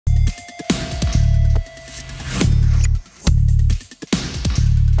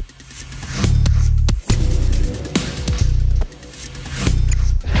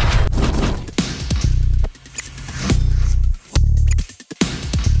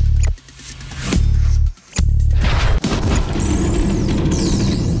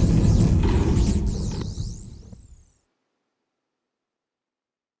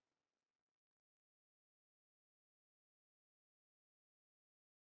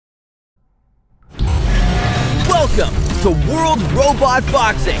Welcome to World Robot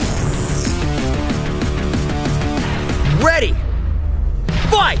Boxing. Ready,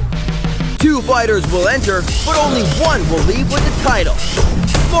 fight! 2 fighters will enter, but only one will leave with the title.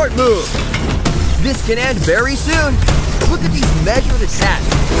 Smart move. This can end very soon. Look at these measured attacks.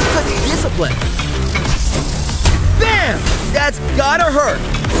 Such discipline. Bam! That's gotta hurt.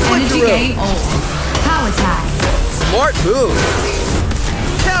 Energy gain all. Power attack. Smart move.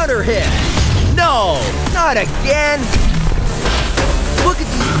 Counter hit. No, not again. Look at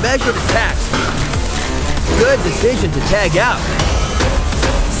these measured attacks. Good decision to tag out.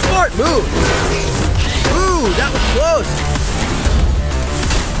 Smart move. Ooh, that was close.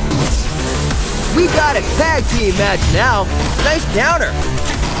 We got a tag team match now. Nice counter.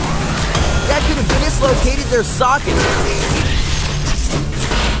 That could have dislocated their socket.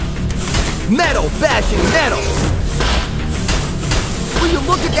 Metal bashing metal. Will you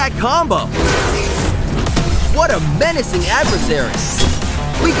look at that combo? What a menacing adversary.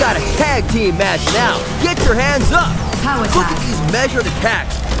 We got a tag team match now. Get your hands up. Power Look attack. at these measured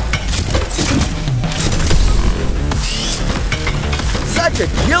attacks. Such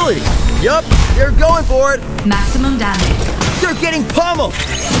agility. Yup, they're going for it. Maximum damage. They're getting pummeled.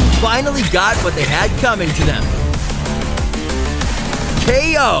 Finally got what they had coming to them.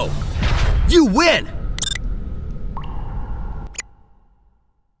 KO. You win.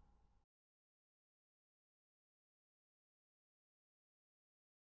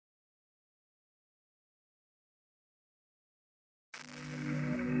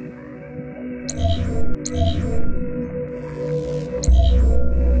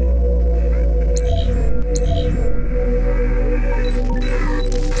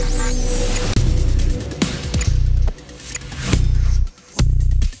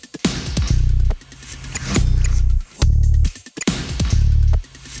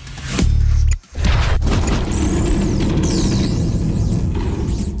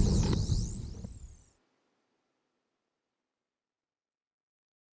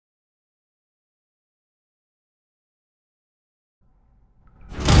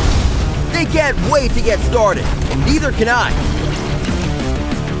 They can't wait to get started, and neither can I.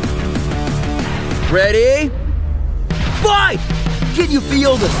 Ready? Fight! Can you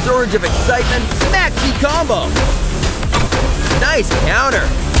feel the surge of excitement? Maxi combo! Nice counter.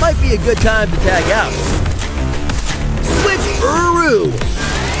 Might be a good time to tag out. Switch Uru!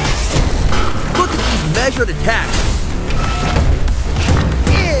 Look at these measured attacks.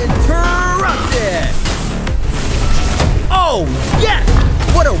 Interrupted! Oh, yes!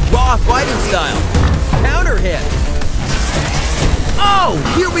 What a raw fighting style. Counter hit. Oh,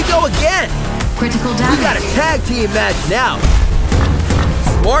 here we go again. Critical damage. We got a tag team match now.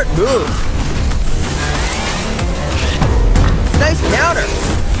 Smart move. Nice counter.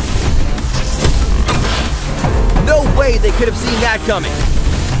 No way they could have seen that coming.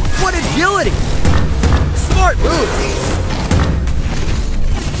 What agility. Smart move.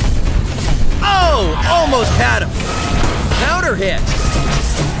 Oh, almost had him. Counter hit.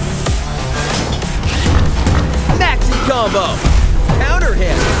 Maxi combo. Counter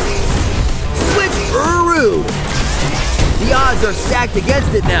hit. Switch Uru. The odds are stacked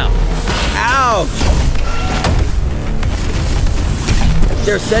against it now. Ouch.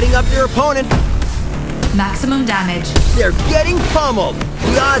 They're setting up their opponent. Maximum damage. They're getting pummeled.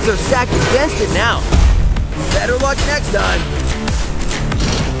 The odds are stacked against it now. Better luck next time.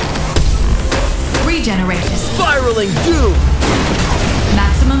 Regenerated. Spiraling doom.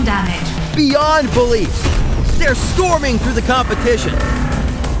 Maximum damage. Beyond belief. They're storming through the competition.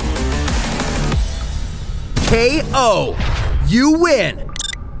 KO. You win.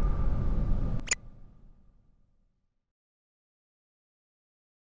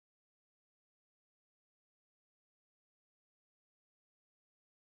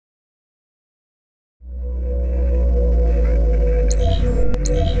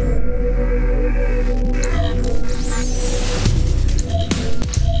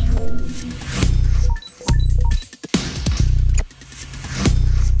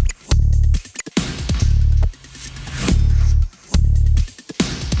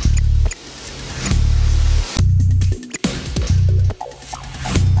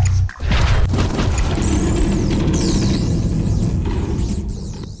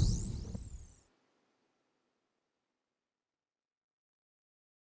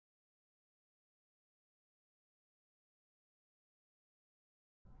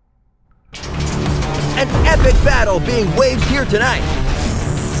 An epic battle being waged here tonight.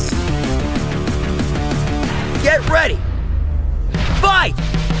 Get ready. Fight!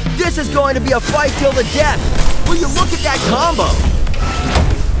 This is going to be a fight till the death. Will you look at that combo?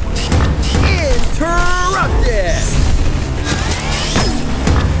 Interrupted!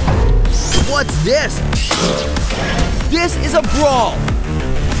 What's this? This is a brawl.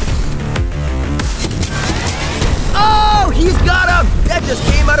 Oh, he's got him! That just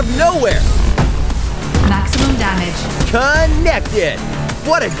came out of nowhere. Maximum damage. Connected.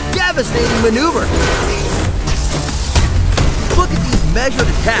 What a devastating maneuver. Look at these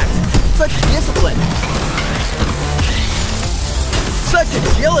measured attacks. Such discipline. Such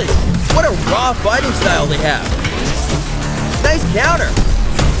agility. What a raw fighting style they have. Nice counter.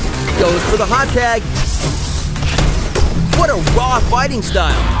 Goes for the hot tag. What a raw fighting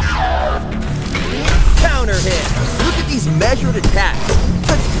style. Counter hit. Look at these measured attacks.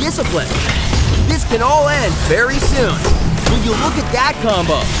 Such discipline. This can all end very soon. Will you look at that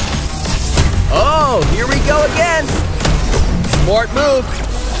combo? Oh, here we go again. Smart move.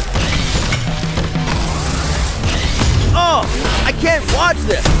 Oh, I can't watch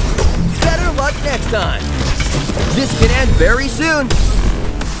this. Better luck next time. This can end very soon.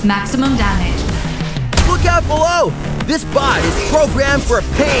 Maximum damage. Look out below. This bot is programmed for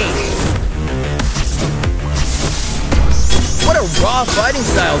pain. What a raw fighting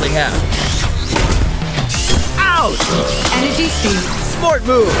style they have. Ouch! Energy speed. Smart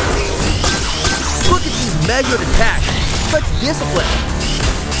move. Look at these measured attacks. Such discipline.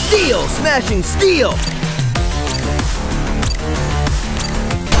 Steel smashing steel.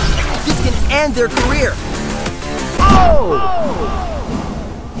 This can end their career. Oh!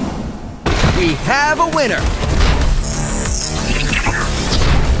 We have a winner.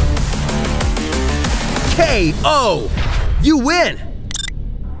 KO. You win.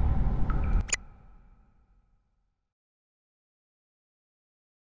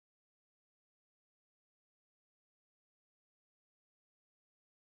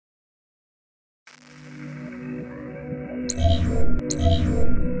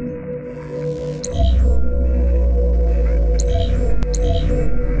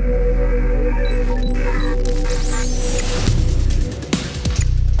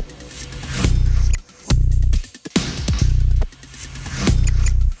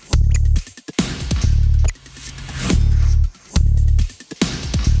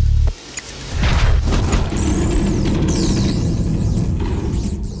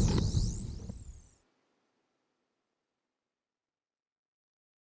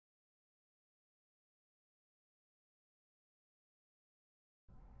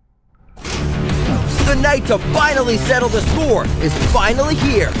 The night to finally settle the score is finally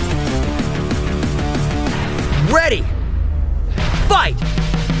here. Ready? Fight!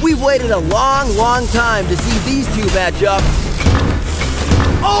 We've waited a long, long time to see these two match up.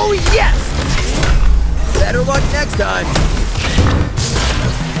 Oh, yes! Better luck next time.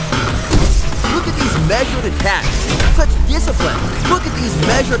 Look at these measured attacks. Such discipline. Look at these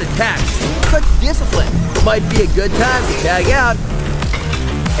measured attacks. Such discipline. Might be a good time to tag out.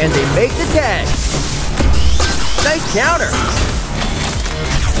 And they make the tag. Nice counter.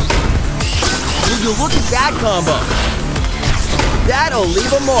 Will you look at that combo? That'll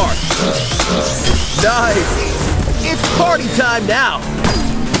leave a mark. Nice. It's party time now.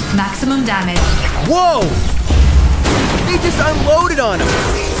 Maximum damage. Whoa! They just unloaded on him.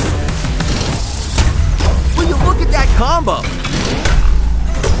 Will you look at that combo?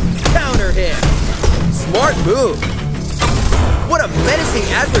 Counter hit. Smart move. What a menacing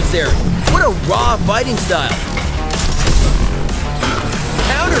adversary. What a raw fighting style.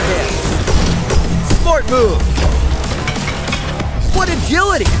 Counter hit. Smart move. What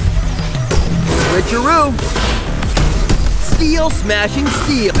agility. Switcheroo. Steel smashing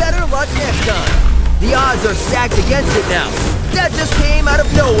steel. Better luck next time. The odds are stacked against it now. That just came out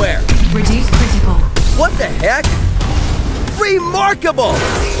of nowhere. Reduce critical. What the heck? Remarkable!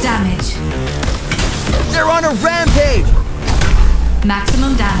 Damage. They're on a rampage.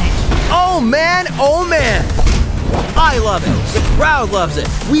 Maximum damage. Oh man, oh man. I love it. The crowd loves it.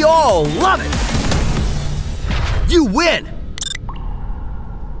 We all love it. You win.